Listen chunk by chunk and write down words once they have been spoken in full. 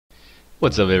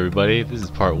What's up everybody, this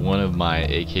is part 1 of my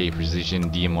AK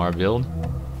Precision DMR build.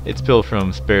 It's built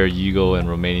from spare Yugo and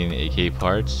Romanian AK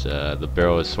parts. The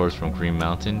barrel is sourced from Green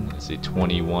Mountain. It's a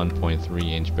 21.3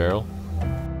 inch barrel.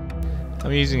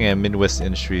 I'm using a Midwest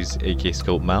Industries AK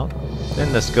scope mount.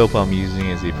 Then the scope I'm using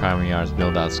is a Primary Arms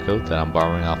milled out scope that I'm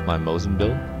borrowing off my Mosin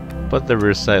Build. But the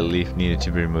rear sight leaf needed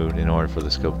to be removed in order for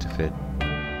the scope to fit.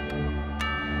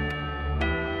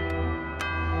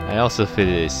 I also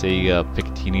fitted a Sega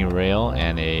Picatinny rail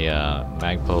and a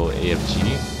Magpul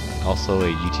AFG, also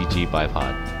a UTG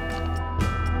bipod.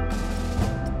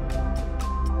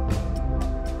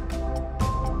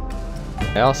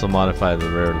 I also modified the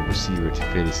rear of the receiver to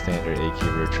fit a standard AK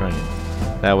rear trunnion.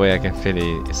 That way I can fit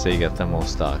a Sega thermal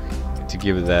stock to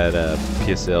give it that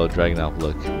PSL Dragunov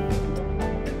look.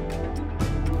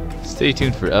 Stay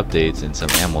tuned for updates and some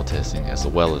ammo testing as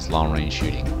well as long range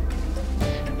shooting.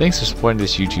 Thanks for supporting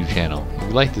this YouTube channel. If you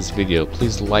like this video,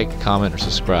 please like, comment, or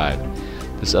subscribe.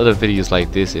 There's other videos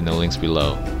like this in the links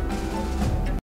below.